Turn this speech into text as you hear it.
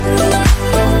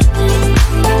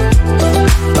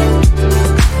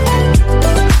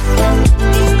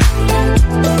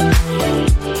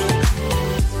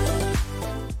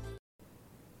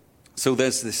So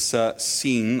there's this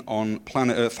scene on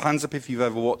Planet Earth. Hands up if you've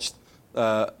ever watched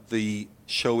the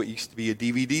show. It used to be a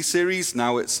DVD series.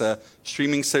 Now it's a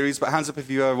streaming series. But hands up if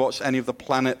you've ever watched any of the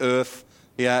Planet Earth.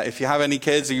 Yeah, if you have any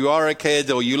kids, or you are a kid,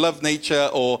 or you love nature,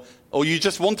 or you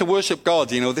just want to worship God,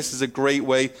 this is a great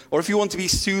way. Or if you want to be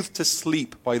soothed to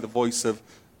sleep by the voice of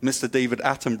Mr. David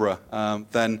Attenborough,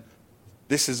 then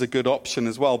this is a good option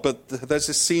as well. But there's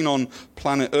this scene on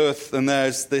Planet Earth, and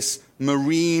there's this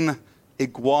marine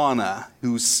iguana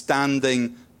who's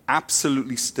standing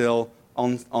absolutely still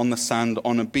on the sand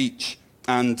on a beach.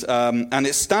 And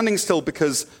it's standing still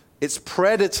because its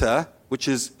predator, which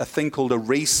is a thing called a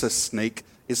racer snake,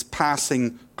 is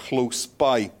passing close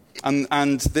by.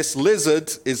 And this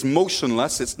lizard is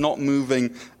motionless. It's not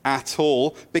moving at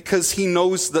all because he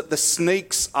knows that the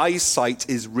snake's eyesight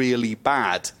is really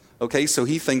bad. Okay, so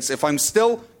he thinks if I'm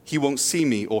still, he won't see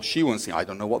me, or she won't see me. I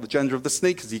don't know what the gender of the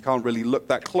snake is. He can't really look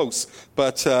that close.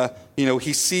 But,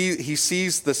 he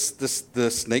sees the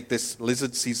snake, this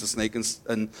lizard sees the snake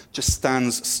and just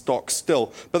stands stock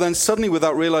still. But then suddenly,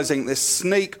 without realizing, this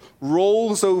snake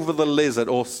rolls over the lizard,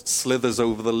 or slithers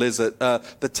over the lizard,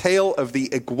 the tail of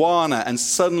the iguana. And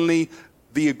suddenly,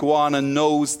 the iguana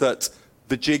knows that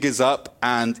the jig is up,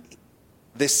 and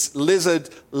this lizard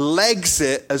legs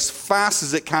it as fast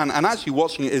as it can. And actually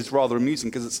watching it is rather amusing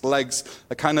because its legs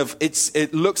are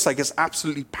it looks like it's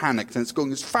absolutely panicked and it's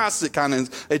going as fast as it can. And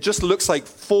it just looks like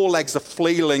four legs are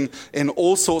flailing in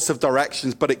all sorts of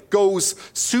directions, but it goes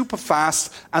super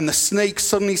fast and the snake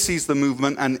suddenly sees the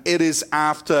movement and it is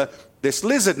after this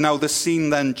lizard. Now the scene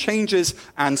then changes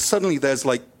and suddenly there's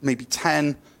like maybe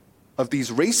 10 of these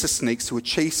racer snakes who are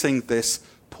chasing this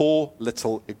poor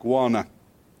little iguana.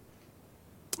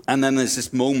 And then there's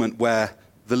this moment where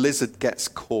the lizard gets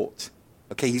caught.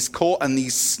 Okay, he's caught and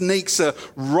these snakes are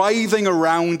writhing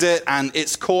around it and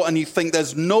it's caught and you think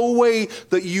there's no way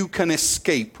that you can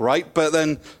escape, right? But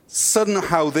then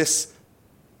somehow this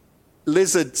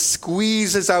lizard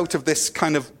squeezes out of this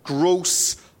kind of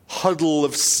gross huddle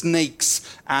of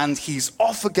snakes and he's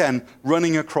off again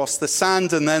running across the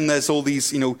sand. And then there's all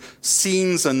these,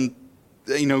 scenes and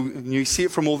you see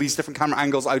it from all these different camera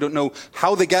angles. I don't know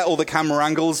how they get all the camera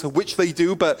angles, which they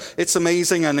do, but it's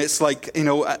amazing. And it's like,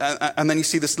 and then you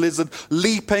see this lizard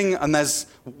leaping, and there's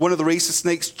one of the racer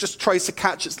snakes just tries to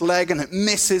catch its leg, and it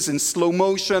misses in slow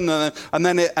motion. And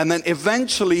then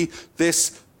eventually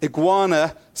this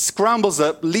iguana scrambles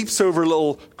up, leaps over a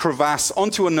little crevasse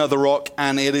onto another rock,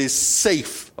 and it is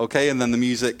safe, okay? And then the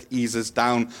music eases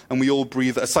down, and we all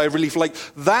breathe a sigh of relief. Like,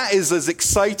 that is as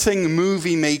exciting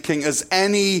movie making as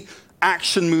any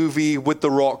action movie with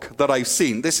The Rock that I've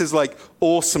seen. This is like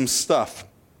awesome stuff.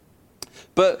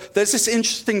 But there's this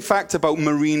interesting fact about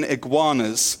marine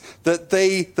iguanas, that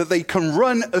they can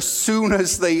run as soon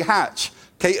as they hatch.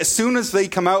 Okay, as soon as they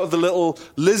come out of the little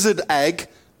lizard egg,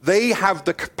 they have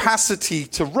the capacity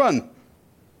to run.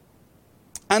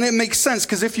 And it makes sense,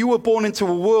 because if you were born into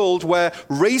a world where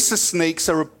racer snakes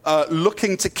are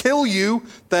looking to kill you,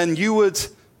 then you would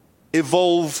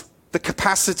evolve the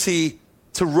capacity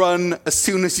to run as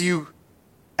soon as you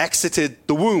exited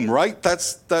the womb, right?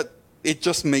 It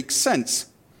just makes sense.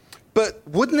 But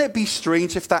wouldn't it be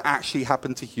strange if that actually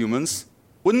happened to humans?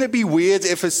 Wouldn't it be weird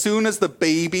if as soon as the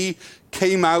baby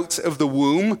came out of the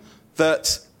womb,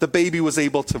 that the baby was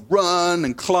able to run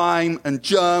and climb and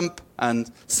jump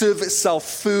and serve itself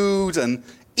food and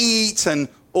eat and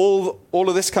all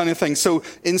of this kind of thing. So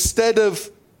instead of,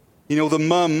 the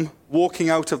mum walking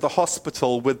out of the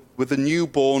hospital with a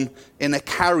newborn in a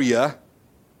carrier,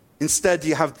 instead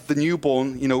you have the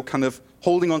newborn, kind of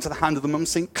holding onto the hand of the mum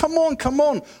saying, come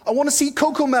on, I want to see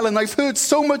Cocomelon. I've heard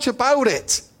so much about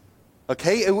it.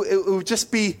 Okay, it would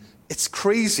just be, it's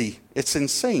crazy. It's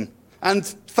insane. And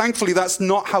thankfully, that's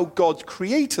not how God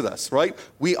created us, right?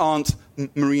 We aren't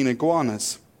marine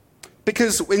iguanas.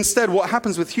 Because instead, what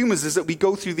happens with humans is that we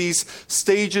go through these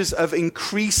stages of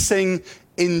increasing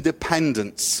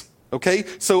independence, okay?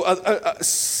 So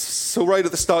right at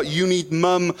the start, you need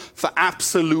mum for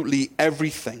absolutely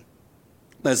everything.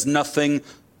 There's nothing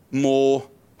more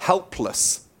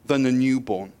helpless than a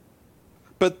newborn.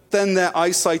 But then their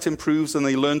eyesight improves and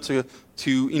they learn to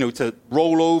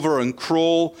roll over and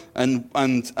crawl and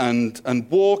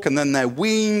walk, and then they're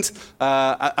weaned,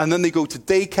 and then they go to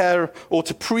daycare or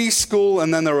to preschool,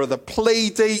 and then there are the play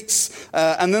dates,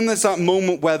 and then there's that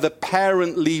moment where the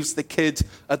parent leaves the kid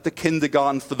at the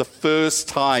kindergarten for the first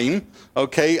time,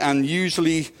 okay? And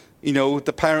usually,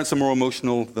 the parents are more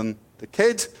emotional than the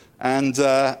kid, and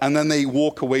then they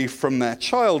walk away from their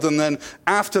child, and then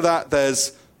after that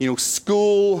there's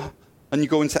school, and you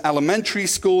go into elementary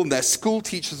school, and they're school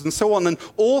teachers and so on. And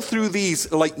all through these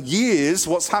years,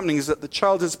 what's happening is that the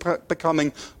child is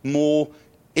becoming more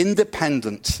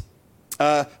independent.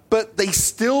 But they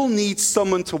still need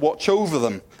someone to watch over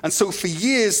them. And so for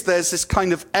years, there's this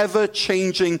kind of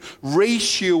ever-changing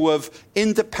ratio of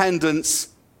independence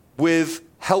with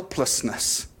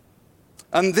helplessness.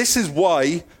 And this is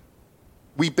why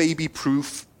we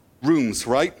baby-proof rooms,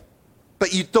 right?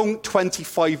 But you don't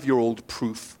 25-year-old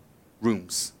proof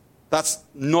rooms. That's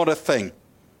not a thing.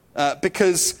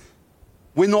 Because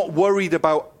we're not worried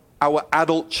about our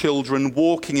adult children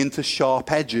walking into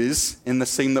sharp edges in the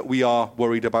same that we are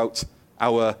worried about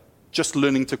our just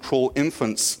learning to crawl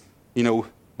infants,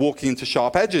 walking into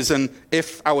sharp edges. And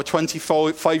if our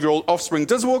 25-year-old offspring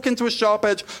does walk into a sharp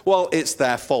edge, well, it's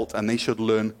their fault, and they should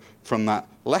learn from that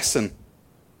lesson.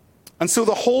 And so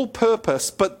the whole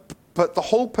purpose, but the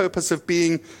whole purpose of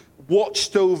being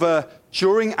watched over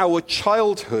during our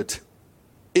childhood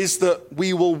is that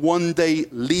we will one day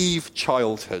leave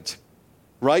childhood.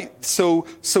 Right? So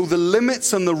the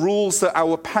limits and the rules that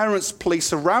our parents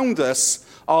place around us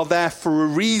are there for a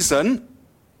reason,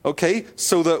 okay?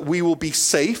 So that we will be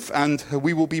safe and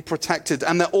we will be protected.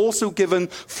 And they're also given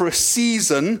for a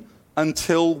season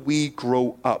until we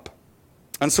grow up.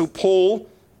 And so Paul,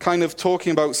 kind of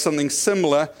talking about something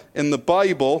similar in the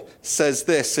Bible, says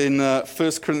this in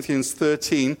 1 Corinthians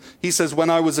 13. He says,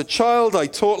 when I was a child, I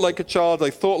taught like a child,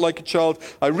 I thought like a child,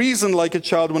 I reasoned like a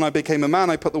child. When I became a man,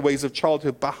 I put the ways of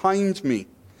childhood behind me.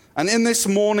 And in this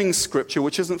morning's scripture,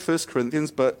 which isn't 1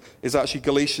 Corinthians, but is actually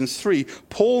Galatians 3,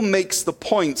 Paul makes the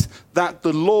point that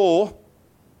the law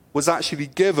was actually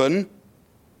given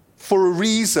for a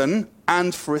reason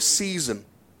and for a season.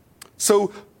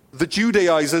 So the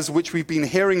Judaizers, which we've been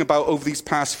hearing about over these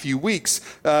past few weeks,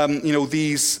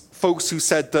 these folks who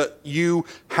said that you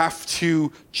have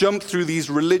to jump through these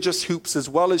religious hoops as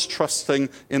well as trusting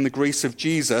in the grace of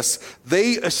Jesus,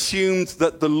 they assumed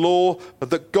that the law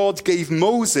that God gave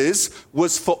Moses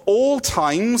was for all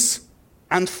times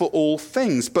and for all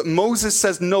things. But Moses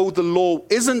says, no, the law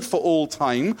isn't for all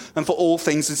time and for all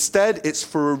things. Instead, it's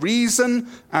for a reason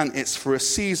and it's for a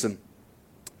season.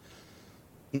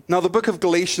 Now, the book of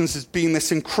Galatians has been this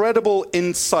incredible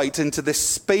insight into this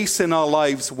space in our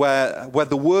lives where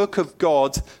the work of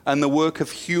God and the work of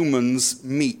humans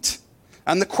meet.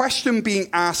 And the question being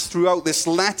asked throughout this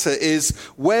letter is,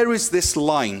 where is this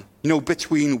line,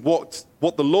 between what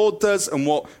the Lord does and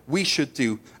what we should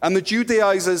do? And the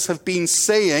Judaizers have been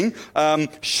saying,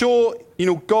 sure,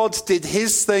 God did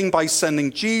his thing by sending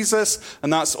Jesus,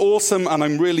 and that's awesome, and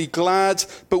I'm really glad.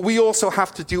 But we also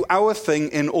have to do our thing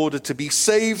in order to be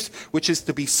saved, which is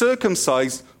to be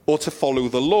circumcised or to follow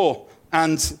the law.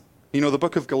 And, the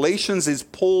book of Galatians is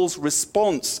Paul's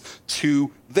response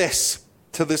to this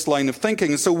line of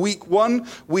thinking. And so week 1,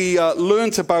 we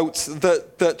learned about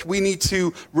that we need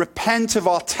to repent of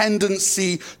our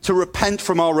tendency to repent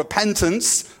from our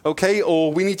repentance, okay?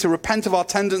 Or we need to repent of our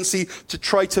tendency to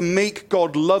try to make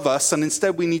God love us, and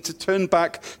instead we need to turn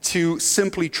back to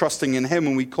simply trusting in him,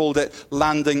 and we called it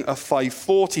landing a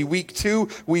 540. Week 2,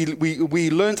 we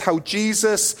learned how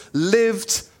Jesus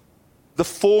lived the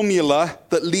formula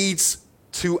that leads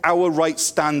to our right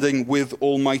standing with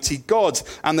Almighty God.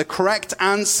 And the correct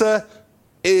answer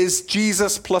is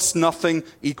Jesus plus nothing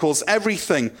equals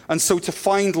everything. And so to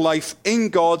find life in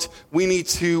God, we need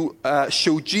to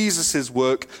show Jesus'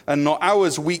 work and not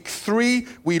ours. Week 3,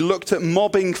 we looked at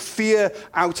mobbing fear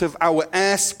out of our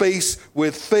airspace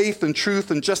with faith and truth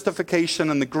and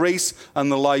justification and the grace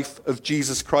and the life of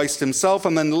Jesus Christ himself.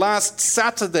 And then last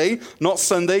Saturday, not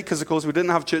Sunday, because of course we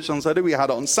didn't have church on Saturday, we had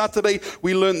it on Saturday,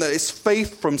 we learned that it's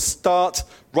faith from start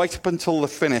right up until the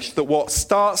finish, that what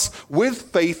starts with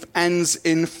faith ends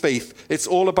in faith. It's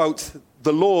all about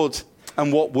the Lord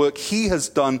and what work he has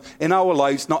done in our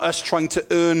lives, not us trying to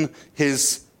earn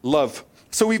his love.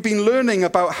 So we've been learning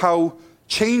about how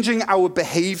changing our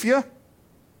behavior,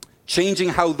 changing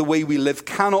how the way we live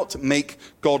cannot make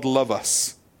God love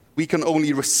us. We can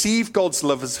only receive God's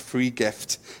love as a free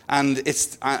gift. And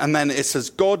then it's as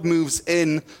God moves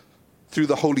in through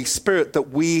the Holy Spirit that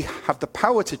we have the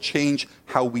power to change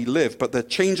how we live. But the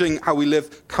changing how we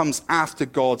live comes after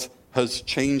God has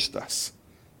changed us.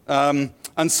 And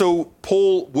so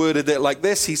Paul worded it like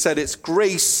this. He said, it's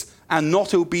grace and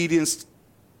not obedience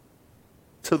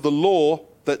to the law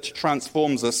that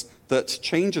transforms us, that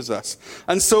changes us.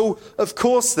 And so, of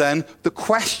course, then, the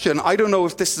question, I don't know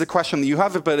if this is a question that you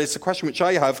have, but it's a question which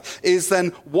I have, is then,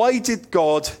 why did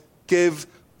God give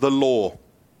the law?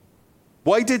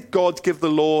 Why did God give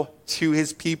the law to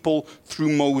his people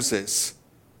through Moses?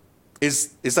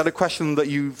 Is that a question that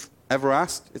you've ever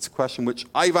asked? It's a question which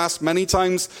I've asked many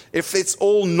times. If it's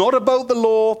all not about the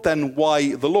law, then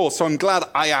why the law? So I'm glad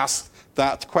I asked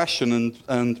that question,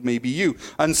 and maybe you.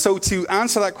 And so to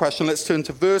answer that question, let's turn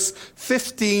to verse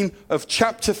 15 of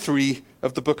chapter 3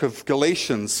 of the book of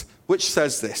Galatians, which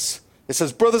says this. It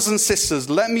says, brothers and sisters,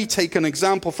 let me take an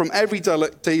example from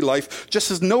everyday life. Just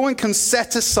as no one can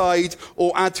set aside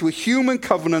or add to a human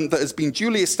covenant that has been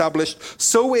duly established,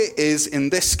 so it is in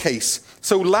this case.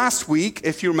 So last week,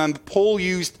 if you remember, Paul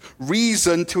used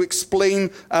reason to explain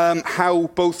how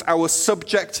both our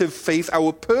subjective faith,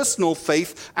 our personal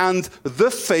faith, and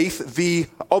the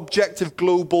objective,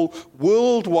 global,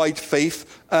 worldwide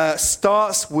faith,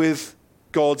 starts with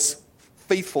God's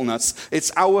faithfulness. It's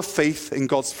our faith in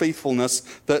God's faithfulness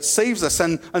that saves us.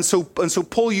 And so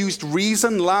Paul used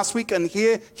reason last week, and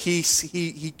here he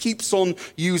keeps on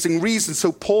using reason.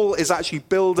 So Paul is actually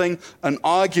building an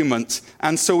argument.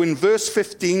 And so in verse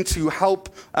 15, to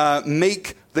help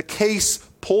make the case,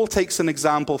 Paul takes an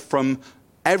example from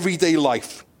everyday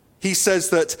life. He says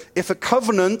that if a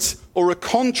covenant or a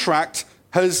contract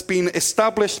has been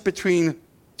established between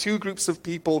two groups of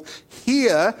people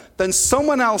here, then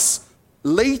someone else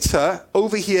later,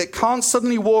 over here, can't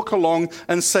suddenly walk along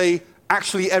and say,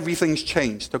 actually, everything's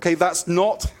changed. Okay, that's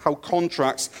not how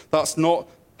that's not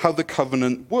how the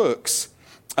covenant works.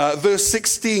 Verse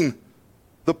 16,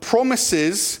 the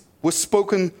promises were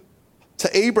spoken to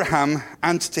Abraham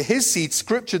and to his seed.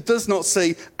 Scripture does not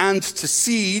say, and to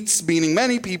seeds, meaning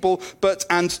many people, but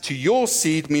and to your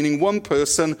seed, meaning one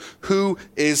person, who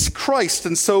is Christ.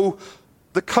 And so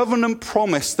the covenant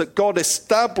promise that God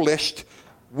established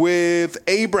with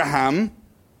Abraham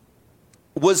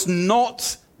was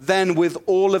not then with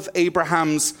all of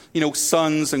Abraham's,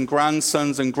 sons and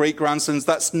grandsons and great-grandsons.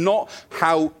 That's not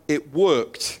how it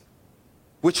worked,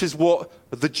 which is what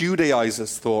the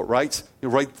Judaizers thought, right?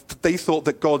 They thought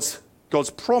that God's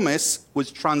promise was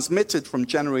transmitted from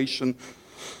generation,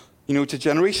 to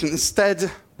generation. Instead,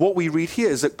 what we read here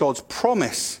is that God's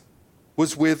promise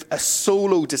was with a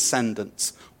solo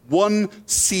descendant, one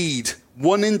seed,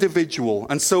 one individual.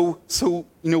 And so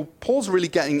Paul's really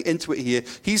getting into it here.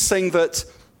 He's saying that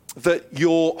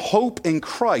your hope in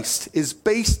Christ is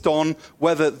based on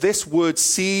whether this word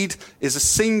seed is a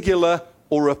singular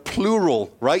or a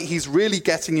plural, right? He's really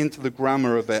getting into the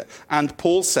grammar of it. And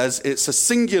Paul says it's a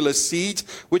singular seed,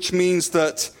 which means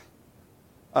that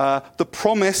the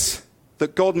promise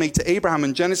that God made to Abraham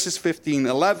in Genesis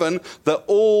 15:11, that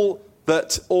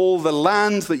all the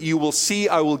land that you will see,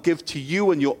 I will give to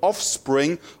you and your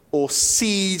offspring, or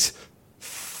seed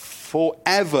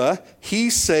forever.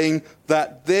 He's saying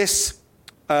that this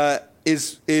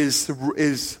is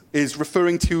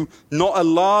referring to not a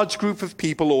large group of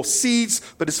people or seeds,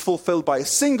 but is fulfilled by a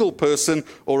single person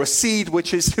or a seed,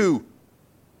 which is who?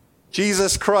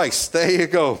 Jesus Christ. There you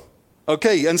go.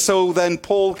 Okay, and so then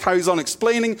Paul carries on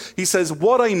explaining. He says,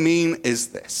 what I mean is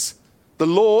this. The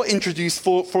law, introduced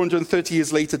 430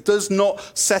 years later, does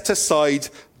not set aside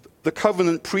the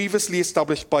covenant previously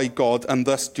established by God and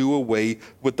thus do away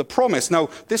with the promise. Now,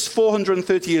 this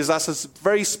 430 years, that's a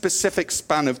very specific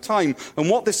span of time.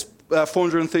 And what this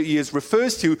 430 years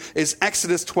refers to is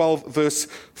Exodus 12, verse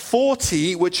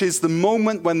 40, which is the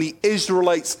moment when the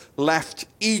Israelites left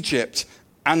Egypt.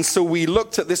 And so we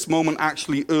looked at this moment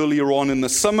actually earlier on in the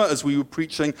summer as we were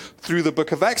preaching through the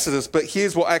book of Exodus. But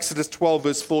here's what Exodus 12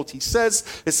 verse 40 says.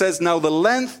 It says, now the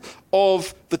length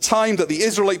of the time that the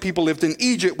Israelite people lived in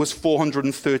Egypt was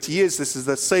 430 years. This is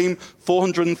the same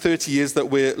 430 years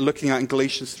that we're looking at in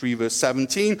Galatians 3 verse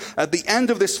 17. At the end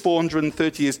of this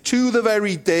 430 years, to the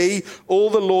very day,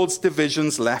 all the Lord's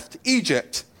divisions left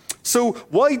Egypt. So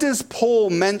why does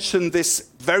Paul mention this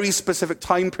very specific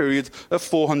time period of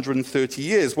 430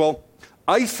 years? Well,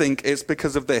 I think it's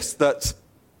because of this, that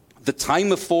the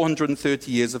time of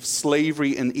 430 years of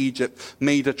slavery in Egypt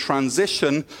made a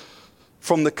transition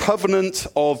from the covenant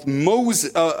of from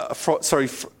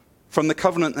the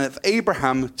covenant of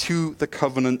Abraham to the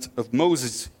covenant of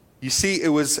Moses. You see, it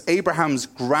was Abraham's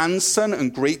grandson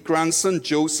and great-grandson,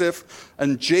 Joseph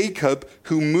and Jacob,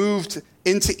 who moved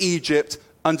into Egypt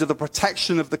under the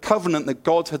protection of the covenant that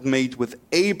God had made with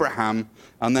Abraham.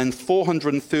 And then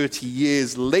 430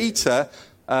 years later,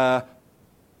 the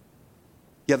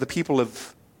people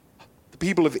of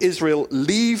Israel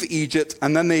leave Egypt,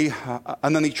 and then they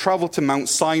travel to Mount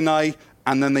Sinai,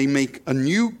 and then they make a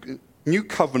new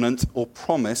covenant or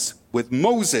promise with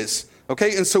Moses.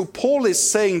 Okay, and so Paul is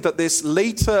saying that this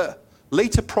later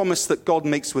promise that God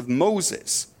makes with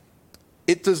Moses,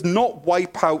 it does not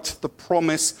wipe out the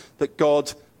promise that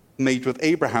God made with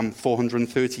Abraham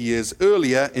 430 years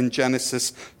earlier in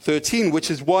Genesis 13,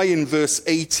 which is why in verse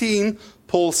 18,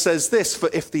 Paul says this, for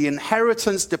if the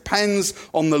inheritance depends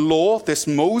on the law, this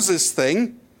Moses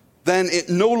thing, then it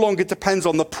no longer depends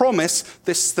on the promise,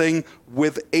 this thing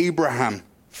with Abraham.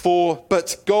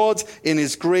 But God, in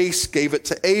his grace, gave it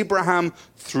to Abraham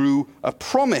through a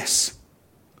promise.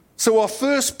 So our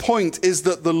first point is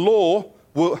that the law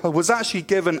was actually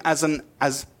given as an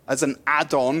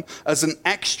add-on, as an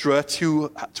extra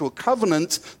to a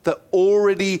covenant that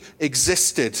already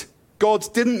existed. God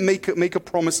didn't make a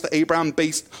promise to Abraham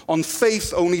based on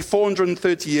faith only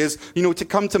 430 years, to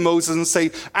come to Moses and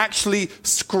say, actually,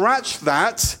 scratch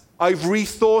that. I've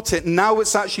rethought it. Now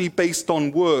it's actually based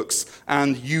on works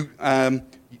and you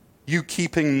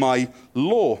keeping my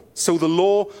law. So the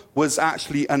law was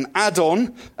actually an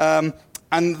add-on.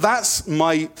 And that's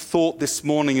my thought this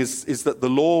morning is that the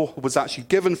law was actually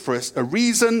given for a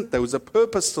reason. There was a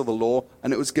purpose to the law,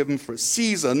 and it was given for a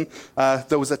season.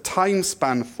 There was a time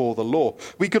span for the law.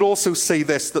 We could also say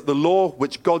this, that the law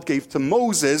which God gave to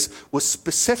Moses was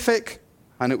specific,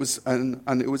 and it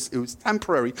was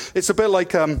temporary. It's a bit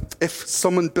like if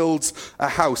someone builds a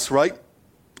house, right?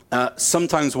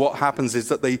 Sometimes what happens is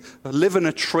that they live in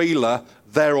a trailer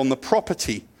there on the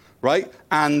property, right?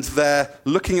 And they're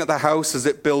looking at the house as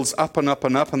it builds up and up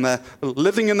and up, and they're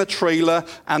living in the trailer,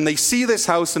 and they see this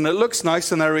house, and it looks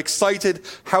nice, and they're excited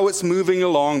how it's moving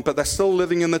along, but they're still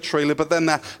living in the trailer. But then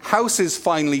their house is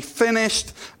finally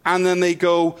finished, and then they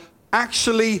go,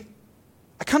 actually,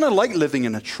 I kind of like living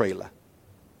in a trailer.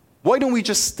 Why don't we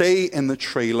just stay in the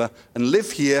trailer and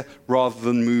live here rather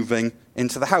than moving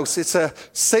into the house? It's a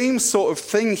same sort of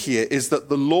thing here, is that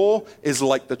the law is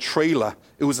like the trailer.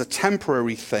 It was a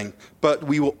temporary thing, but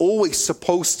we were always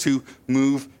supposed to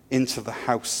move into the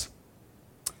house.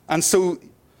 And so,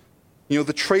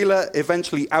 the trailer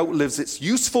eventually outlives its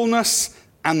usefulness,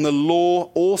 and the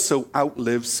law also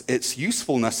outlives its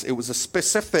usefulness. It was a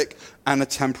specific and a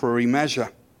temporary measure.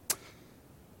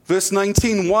 Verse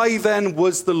 19, why then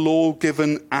was the law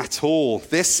given at all?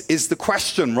 This is the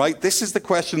question, right? This is the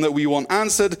question that we want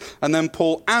answered. And then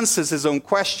Paul answers his own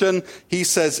question. He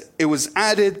says, it was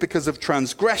added because of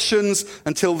transgressions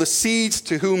until the seed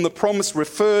to whom the promise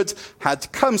referred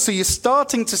had come. So you're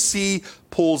starting to see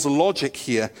Paul's logic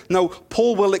here. Now,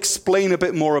 Paul will explain a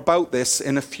bit more about this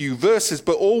in a few verses,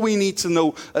 but all we need to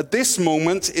know at this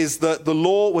moment is that the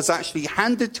law was actually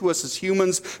handed to us as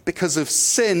humans because of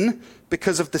sin,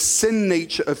 because of the sin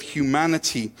nature of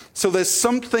humanity. So there's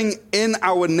something in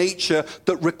our nature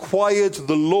that required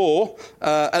the law,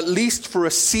 at least for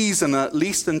a season, at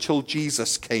least until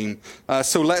Jesus came.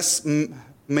 So let's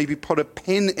maybe put a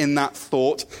pin in that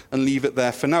thought and leave it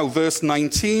there for now. Verse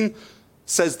 19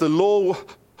 says the law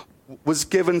was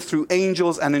given through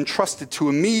angels and entrusted to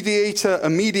a mediator. A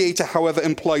mediator, however,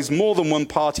 implies more than one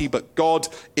party, but God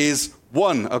is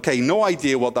one. Okay, no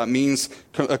idea what that means,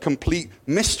 a complete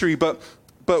mystery. But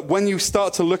when you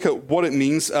start to look at what it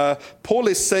means, Paul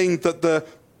is saying that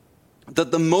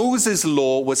the Moses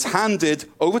law was handed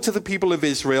over to the people of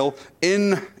Israel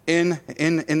in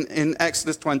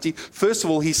Exodus 20. First of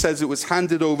all, he says it was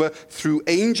handed over through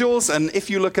angels. And if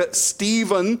you look at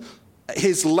Stephen,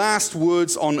 his last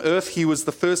words on earth, he was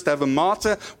the first ever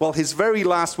martyr. Well, his very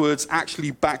last words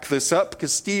actually back this up,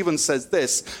 because Stephen says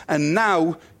this, and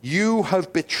now you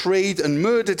have betrayed and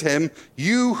murdered him,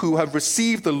 you who have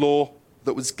received the law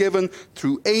that was given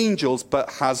through angels, but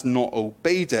has not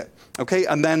obeyed it. Okay,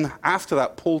 and then after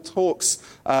that, Paul talks,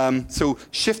 so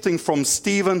shifting from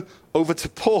Stephen over to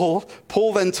Paul,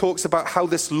 Paul then talks about how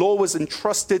this law was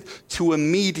entrusted to a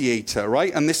mediator,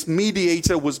 right? And this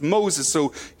mediator was Moses.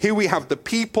 So here we have the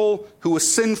people who were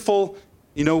sinful.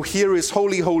 Here is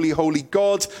holy, holy, holy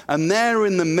God. And there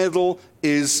in the middle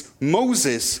is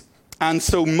Moses. And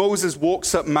so Moses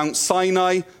walks up Mount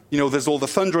Sinai. There's all the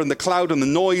thunder and the cloud and the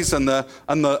noise and the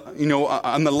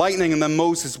lightning. And then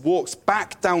Moses walks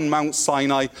back down Mount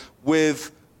Sinai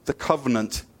with the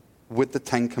covenant, with the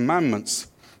Ten Commandments.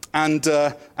 And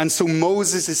so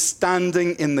Moses is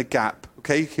standing in the gap.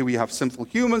 Okay, here we have sinful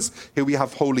humans, here we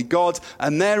have holy God,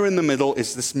 and there in the middle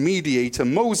is this mediator,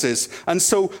 Moses. And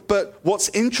so, but what's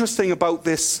interesting about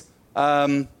this,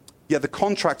 the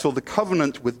contract or the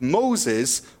covenant with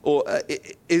Moses,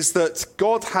 is that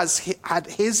God had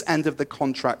his end of the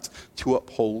contract to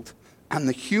uphold, and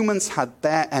the humans had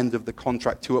their end of the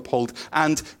contract to uphold.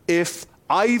 And if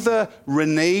either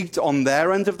reneged on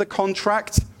their end of the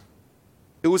contract,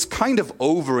 it was kind of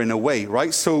over in a way,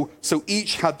 right? So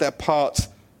each had their part,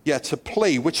 to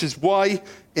play, which is why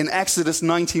in Exodus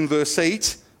 19, verse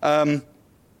 8, the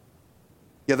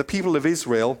people of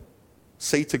Israel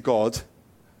say to God,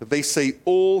 they say,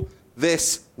 all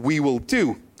this we will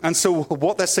do. And so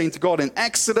what they're saying to God in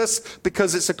Exodus,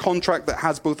 because it's a contract that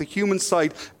has both a human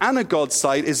side and a God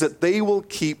side, is that they will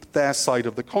keep their side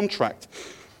of the contract.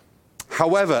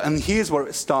 However, and here's where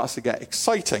it starts to get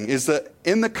exciting, is that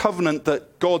in the covenant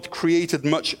that God created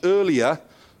much earlier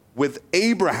with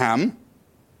Abraham,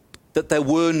 that there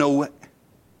were no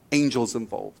angels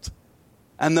involved.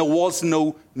 And there was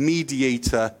no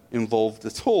mediator involved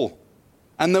at all.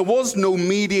 And there was no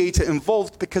mediator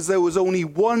involved because there was only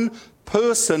one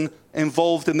person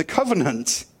involved in the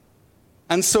covenant.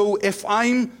 And so if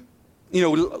I'm,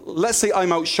 let's say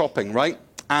I'm out shopping, right?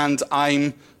 And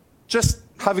I'm just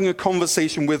having a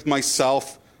conversation with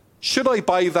myself, should I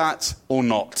buy that or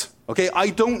not? Okay, I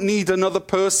don't need another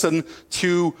person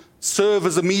to serve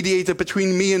as a mediator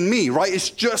between me and me, right? It's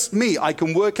just me. I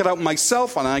can work it out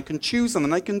myself and I can choose and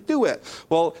then I can do it.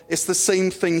 Well, it's the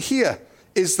same thing here.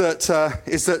 Is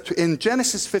that in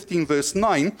Genesis 15 verse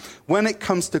 9, when it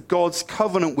comes to God's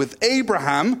covenant with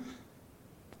Abraham,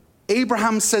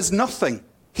 Abraham says nothing.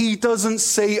 He doesn't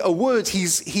say a word.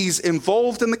 He's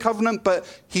involved in the covenant, but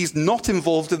he's not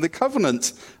involved in the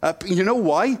covenant. You know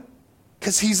why?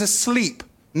 Because he's asleep.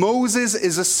 Moses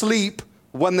is asleep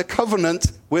when the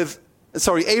covenant with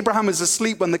Abraham is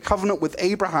asleep when the covenant with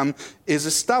Abraham is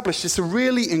established. It's a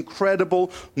really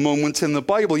incredible moment in the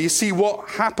Bible. You see what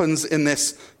happens in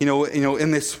this,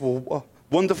 in this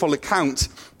wonderful account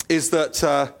is that,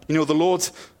 the Lord,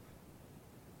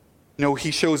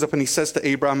 he shows up and he says to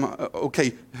Abraham,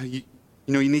 okay, you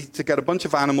need to get a bunch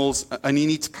of animals and you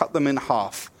need to cut them in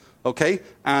half. Okay?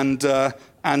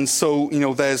 And so,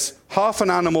 there's half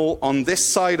an animal on this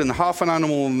side and half an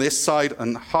animal on this side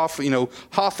and half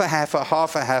a heifer,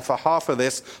 half of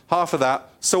this, half of that,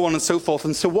 so on and so forth.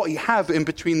 And so what you have in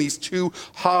between these two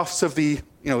halves of the,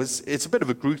 it's a bit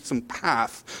of a gruesome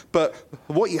path, but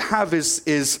what you have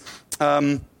is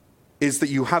that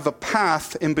you have a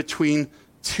path in between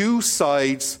two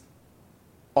sides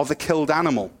of the killed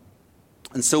animal.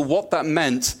 And so what that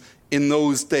meant in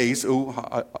those days,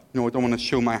 I don't want to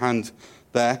show my hand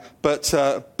there, but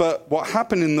what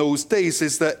happened in those days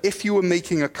is that if you were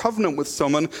making a covenant with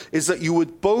someone, is that you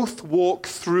would both walk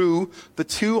through the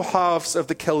two halves of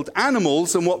the killed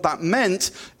animals, and what that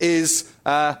meant is,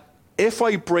 if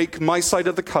I break my side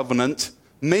of the covenant,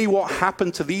 may what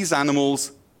happened to these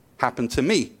animals happen to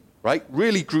me, right?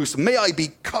 Really gruesome. May I be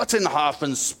cut in half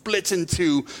and split in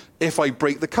two if I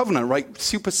break the covenant, right?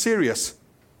 Super serious.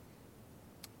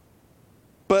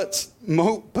 But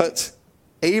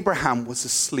Abraham was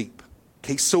asleep.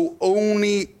 Okay, so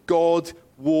only God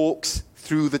walks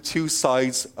through the two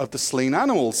sides of the slain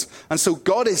animals. And so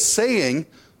God is saying,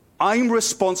 I'm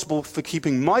responsible for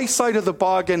keeping my side of the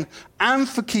bargain and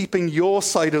for keeping your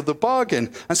side of the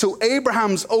bargain. And so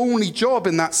Abraham's only job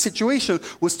in that situation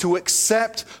was to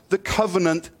accept the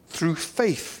covenant through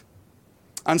faith.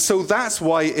 And so that's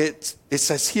why it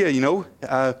says here,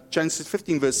 Genesis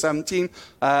 15, verse 17,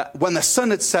 when the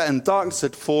sun had set and darkness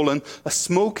had fallen, a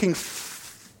smoking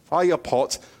fire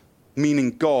pot,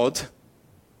 meaning God,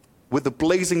 with a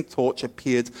blazing torch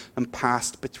appeared and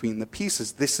passed between the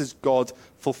pieces. This is God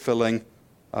fulfilling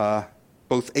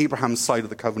both Abraham's side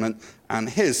of the covenant and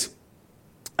his.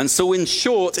 And so in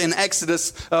short, in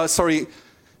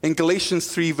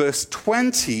Galatians 3, verse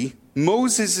 20,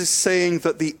 Moses is saying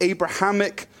that the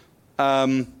Abrahamic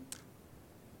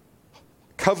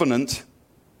covenant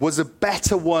was a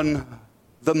better one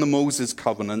than the Moses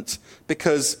covenant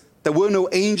because there were no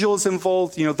angels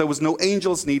involved, there was no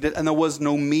angels needed, and there was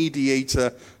no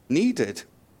mediator needed.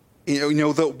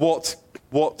 That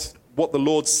what the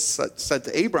Lord said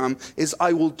to Abraham is,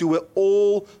 I will do it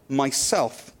all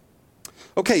myself.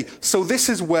 Okay, so this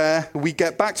is where we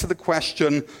get back to the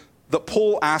question that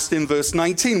Paul asked in verse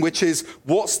 19, which is,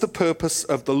 what's the purpose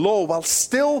of the law? Well,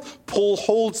 still, Paul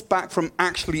holds back from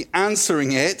actually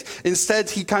answering it. Instead,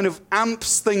 he kind of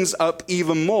amps things up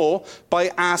even more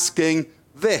by asking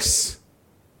this.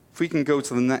 If we can go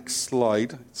to the next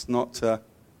slide, it's not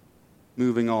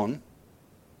moving on.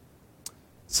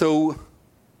 So,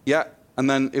 yeah, and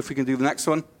then if we can do the next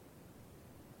one.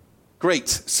 Great.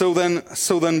 So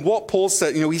then what Paul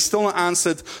said, he's still not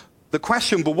answered the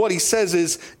question, but what he says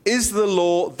is the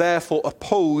law therefore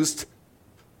opposed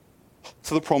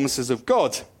to the promises of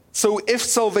God? So if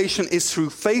salvation is through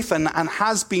faith and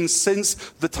has been since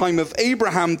the time of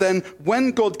Abraham, then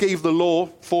when God gave the law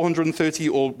 430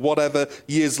 or whatever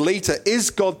years later, is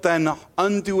God then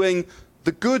undoing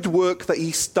the good work that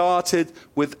he started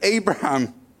with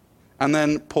Abraham? And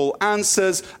then Paul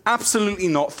answers, absolutely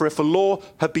not, for if a law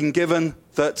had been given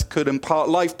that could impart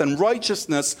life, then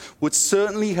righteousness would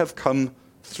certainly have come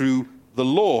through the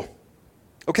law.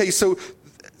 Okay, so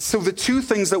the two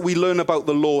things that we learn about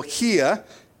the law here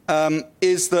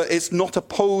is that it's not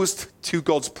opposed to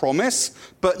God's promise,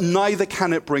 but neither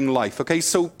can it bring life. Okay,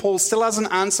 so Paul still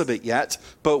hasn't answered it yet,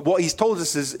 but what he's told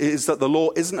us is that the law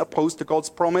isn't opposed to God's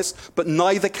promise, but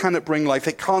neither can it bring life.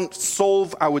 It can't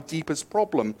solve our deepest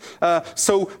problem.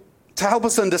 So to help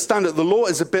us understand it, the law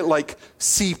is a bit like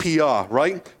CPR,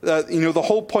 right? The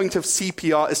whole point of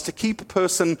CPR is to keep a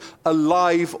person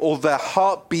alive or their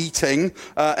heart beating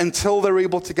until they're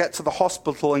able to get to the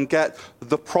hospital and get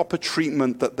the proper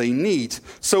treatment that they need.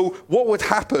 So what would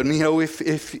happen,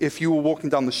 if you were walking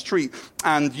down the street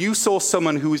and you saw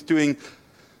someone who was doing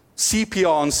CPR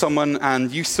on someone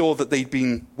and you saw that they'd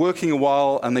been working a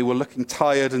while and they were looking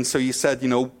tired, and so you said,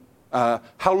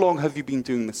 how long have you been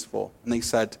doing this for? And they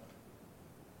said,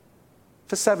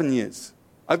 for 7 years.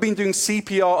 I've been doing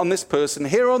CPR on this person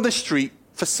here on the street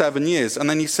for 7 years. And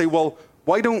then you say, well,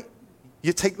 why don't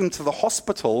you take them to the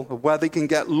hospital where they can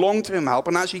get long-term help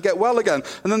and actually get well again?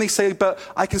 And then they say, but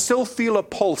I can still feel a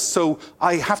pulse, so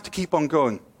I have to keep on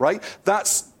going, right?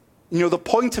 That's, the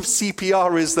point of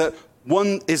CPR is that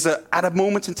at a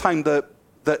moment in time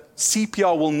that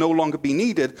CPR will no longer be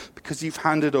needed because you've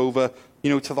handed over,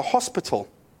 to the hospital.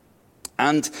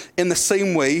 And in the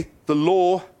same way, the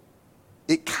law,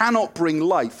 it cannot bring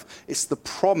life. It's the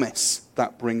promise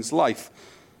that brings life.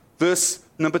 Verse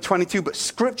number 22, but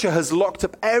Scripture has locked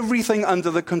up everything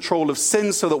under the control of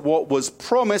sin so that what was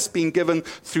promised, being given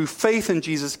through faith in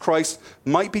Jesus Christ,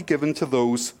 might be given to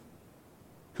those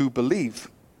who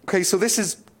believe. Okay, so this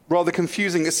is rather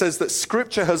confusing. It says that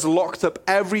Scripture has locked up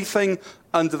everything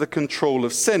under the control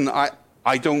of sin.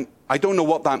 I don't know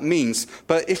what that means,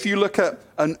 but if you look at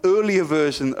an earlier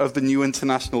version of the New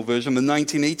International Version, the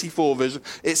 1984 version,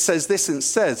 it says this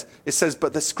instead. It says,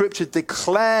 but the Scripture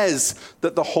declares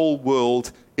that the whole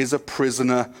world is a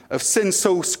prisoner of sin.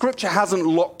 So Scripture hasn't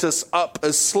locked us up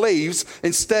as slaves.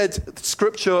 Instead,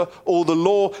 Scripture or the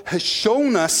law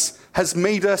has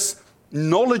made us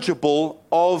knowledgeable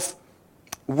of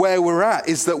where we're at,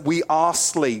 is that we are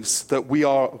slaves, that we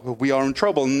are in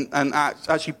trouble. And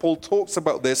actually, Paul talks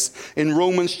about this in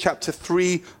Romans chapter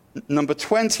 3, number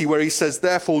 20, where he says,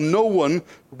 therefore, no one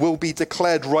will be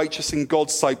declared righteous in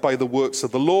God's sight by the works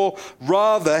of the law.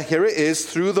 Rather, here it is,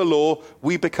 through the law,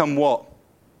 we become what?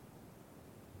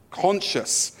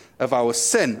 Conscious of our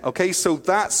sin. Okay, so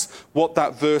that's what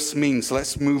that verse means.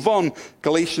 Let's move on.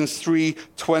 Galatians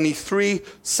 3:23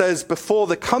 says, before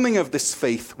the coming of this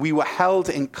faith, we were held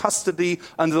in custody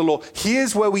under the law.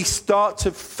 Here's where we start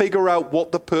to figure out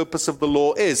what the purpose of the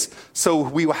law is. So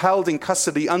we were held in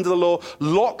custody under the law,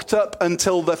 locked up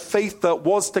until the faith that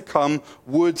was to come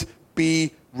would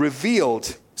be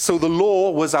revealed. So the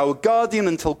law was our guardian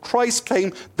until Christ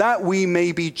came, that we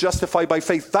may be justified by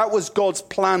faith. That was God's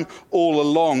plan all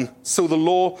along. So the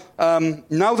law,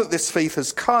 now that this faith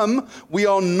has come, we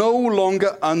are no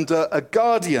longer under a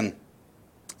guardian.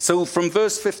 So from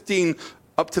verse 15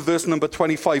 up to verse number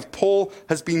 25, Paul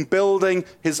has been building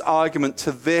his argument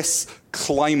to this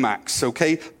climax,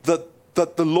 okay?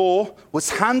 That the law was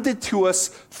handed to us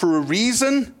for a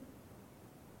reason,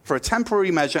 for a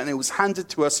temporary measure, and it was handed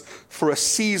to us for a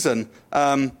season,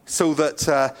 so that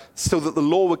the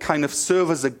law would kind of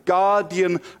serve as a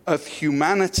guardian of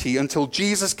humanity until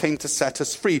Jesus came to set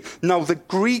us free. Now, the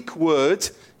Greek word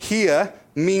here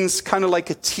means kind of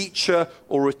like a teacher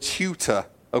or a tutor.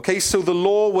 Okay, so the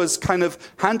law was kind of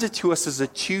handed to us as a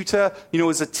tutor,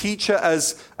 as a teacher,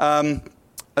 as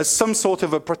some sort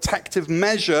of a protective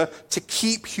measure to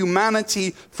keep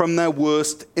humanity from their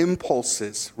worst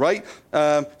impulses, right?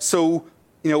 So,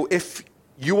 if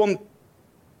you want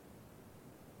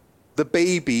the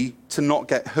baby to not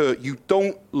get hurt, you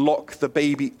don't lock the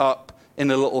baby up in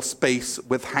a little space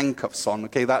with handcuffs on,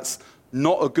 okay? That's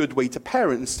not a good way to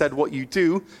parent. Instead, what you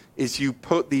do is you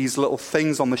put these little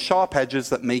things on the sharp edges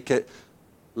that make it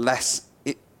less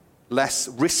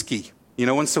risky,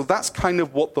 and so that's kind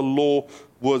of what the law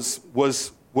was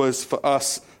for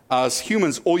us as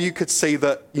humans. Or you could say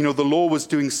that, the law was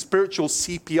doing spiritual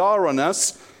CPR on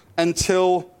us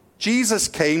until Jesus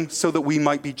came so that we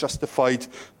might be justified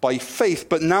by faith.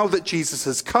 But now that Jesus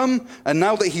has come, and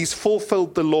now that he's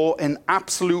fulfilled the law in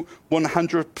absolute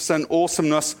 100%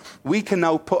 awesomeness, we can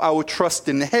now put our trust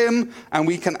in him, and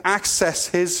we can access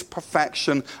his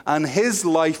perfection and his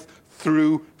life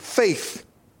through faith.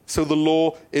 So the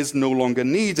law is no longer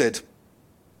needed.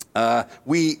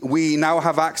 We now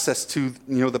have access to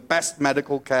the best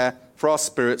medical care for our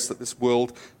spirits that this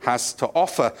world has to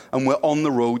offer, and we're on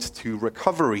the road to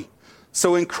recovery.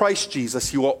 So in Christ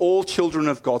Jesus, you are all children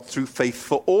of God through faith.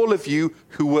 For all of you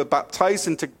who were baptized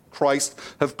into Christ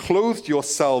have clothed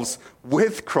yourselves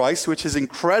with Christ, which is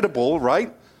incredible,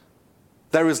 right?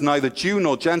 There is neither Jew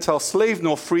nor Gentile, slave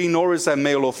nor free, nor is there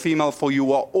male or female, for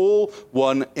you are all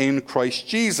one in Christ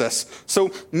Jesus.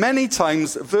 So many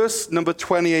times, verse number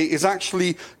 28 is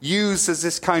actually used as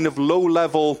this kind of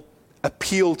low-level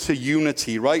appeal to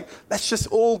unity, right? Let's just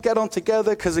all get on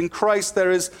together, because in Christ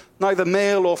there is neither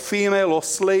male or female or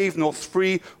slave nor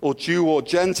free or Jew or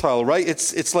Gentile, right?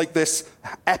 It's like this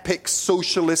epic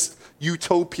socialist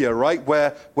utopia, right?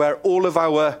 Where all of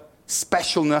our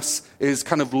specialness is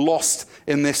kind of lost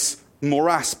in this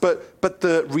morass. But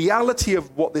the reality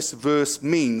of what this verse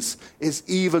means is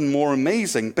even more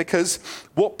amazing, because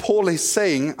what Paul is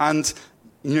saying, and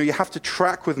you have to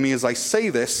track with me as I say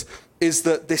this, is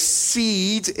that this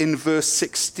seed in verse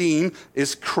 16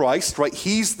 is Christ, right?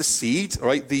 He's the seed,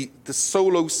 right? The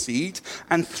solo seed.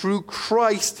 And through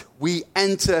Christ, we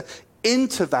enter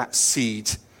into that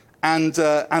seed. And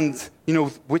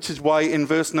which is why in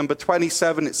verse number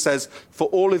 27, it says, for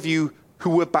all of you who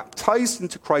were baptized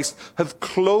into Christ have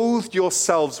clothed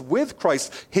yourselves with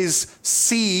Christ. His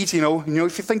seed, if you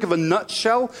think of a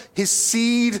nutshell, his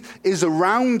seed is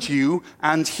around you,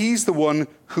 and he's the one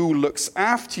who looks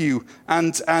after you.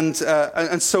 And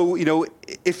so,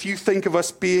 if you think of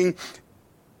us being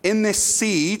in this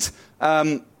seed,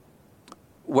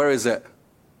 where is it?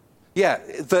 Yeah,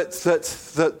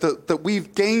 that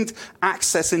we've gained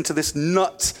access into this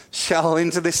nut shell,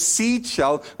 into this seed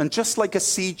shell, and just like a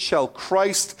seed shell,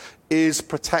 Christ is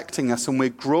protecting us, and we're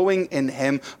growing in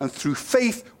him, and through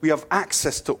faith, we have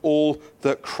access to all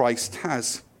that Christ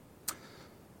has.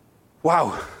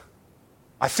 Wow.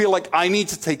 I feel like I need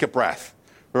to take a breath,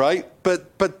 right?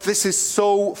 But this is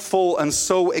so full and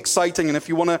so exciting, and if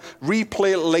you want to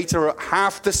replay it later at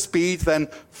half the speed, then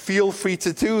feel free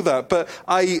to do that. But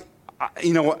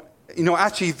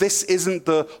actually, this isn't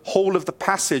the whole of the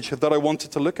passage that I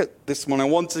wanted to look at this one. I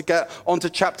wanted to get onto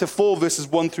chapter 4, verses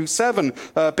 1 through 7,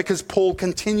 because Paul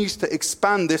continues to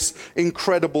expand this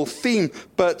incredible theme.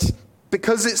 But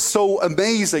because it's so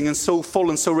amazing and so full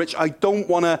and so rich, I don't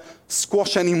want to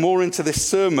squash any more into this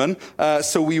sermon,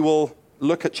 so we will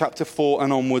look at chapter 4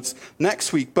 and onwards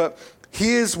next week. But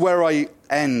here's where I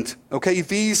end, okay?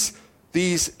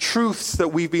 These truths that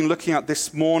we've been looking at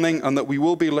this morning and that we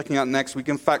will be looking at next week,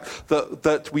 in fact,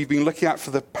 that we've been looking at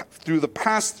through the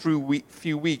past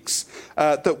few weeks,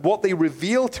 that what they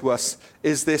reveal to us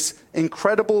is this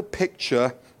incredible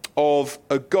picture of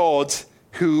a God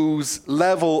whose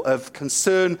level of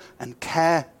concern and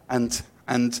care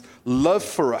and love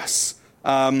for us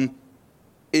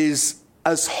is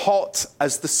as hot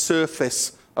as the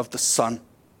surface of the sun.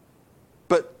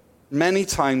 But many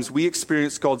times we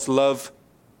experience God's love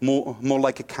more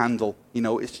like a candle.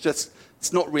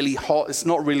 It's not really hot, it's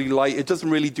not really light, it doesn't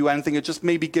really do anything, it just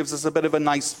maybe gives us a bit of a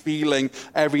nice feeling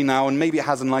every now, and maybe it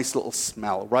has a nice little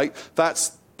smell, right?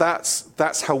 That's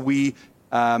how we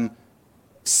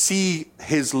see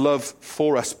his love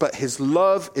for us. But his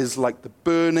love is like the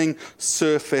burning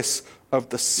surface of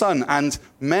the sun. And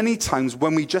many times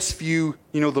when we just view,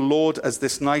 the Lord as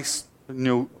this nice,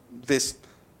 this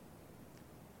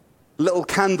little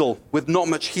candle with not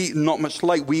much heat and not much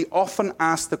light, we often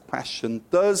ask the question,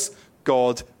 does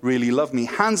God really love me?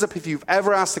 Hands up if you've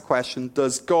ever asked the question,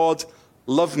 does God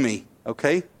love me?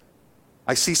 Okay?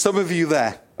 I see some of you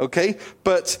there, okay?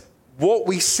 But what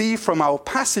we see from our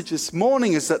passage this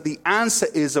morning is that the answer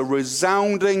is a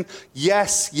resounding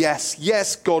yes, yes,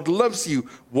 yes, God loves you.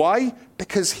 Why?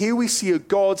 Because here we see a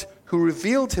God who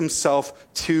revealed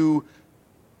himself to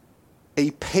a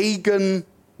pagan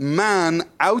man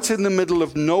out in the middle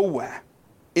of nowhere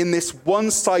in this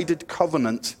one-sided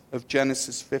covenant of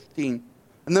Genesis 15.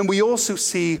 And then we also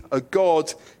see a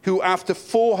God who, after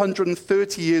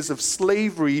 430 years of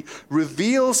slavery,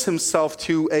 reveals himself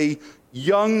to a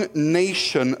young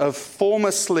nation of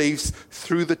former slaves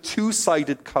through the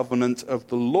two-sided covenant of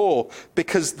the law,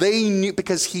 because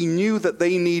he knew that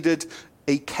they needed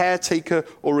a caretaker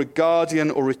or a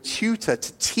guardian or a tutor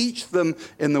to teach them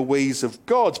in the ways of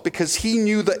God, because he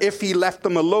knew that if he left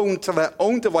them alone to their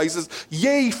own devices,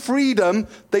 yay, freedom,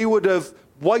 they would have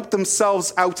wiped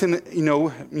themselves out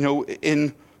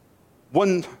in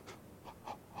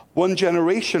one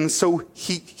generation. So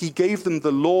he gave them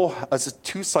the law as a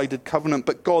two-sided covenant,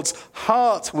 but God's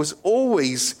heart was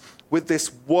always with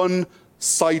this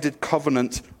one-sided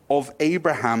covenant of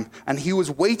Abraham, and he was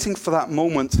waiting for that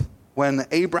moment when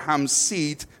Abraham's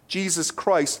seed, Jesus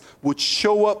Christ, would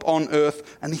show up on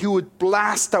earth, and he would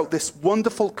blast out this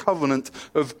wonderful covenant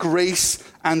of grace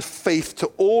and faith to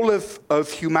all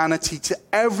of humanity, to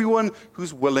everyone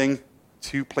who's willing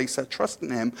to place their trust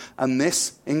in him. And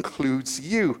this includes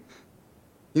you.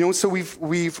 So we've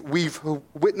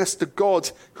witnessed a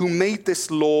God who made this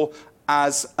law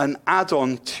as an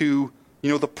add-on to,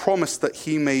 the promise that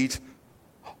he made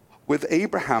with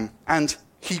Abraham. And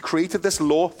he created this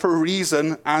law for a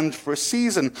reason and for a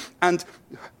season. And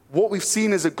what we've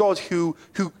seen is a God who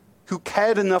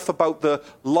cared enough about the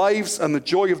lives and the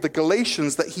joy of the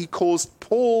Galatians that he caused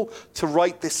Paul to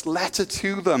write this letter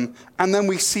to them. And then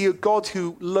we see a God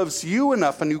who loves you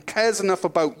enough and who cares enough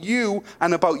about you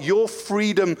and about your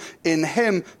freedom in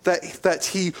him that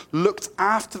he looked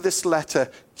after this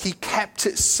letter. He kept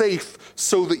it safe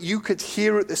so that you could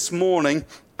hear it this morning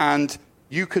and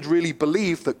you could really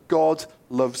believe that God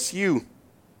loves you.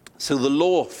 So the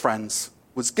law, friends,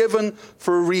 was given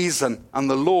for a reason, and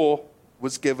the law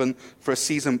was given for a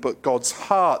season, but God's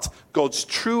heart, God's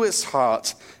truest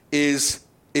heart, is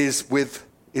with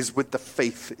the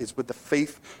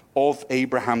faith of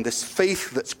Abraham, this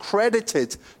faith that's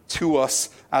credited to us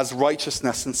as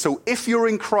righteousness. And so if you're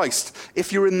in Christ,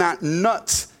 if you're in that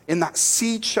nut, in that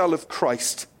seed shell of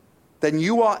Christ, then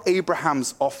you are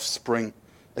Abraham's offspring,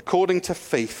 according to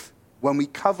faith, when we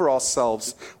cover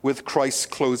ourselves with Christ's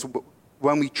clothes,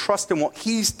 when we trust in what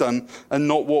he's done and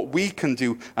not what we can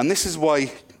do. And this is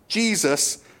why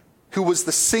Jesus, who was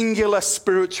the singular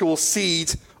spiritual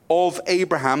seed of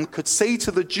Abraham, could say to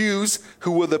the Jews,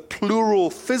 who were the plural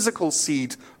physical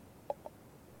seed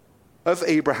of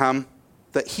Abraham,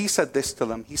 that he said this to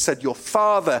them. He said, your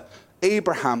father,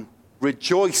 Abraham,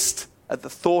 rejoiced at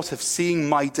the thought of seeing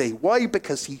my day. Why?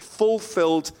 Because he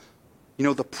fulfilled,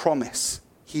 the promise.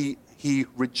 He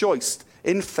rejoiced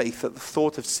in faith at the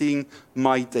thought of seeing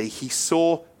my day. He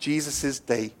saw Jesus'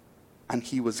 day and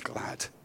he was glad.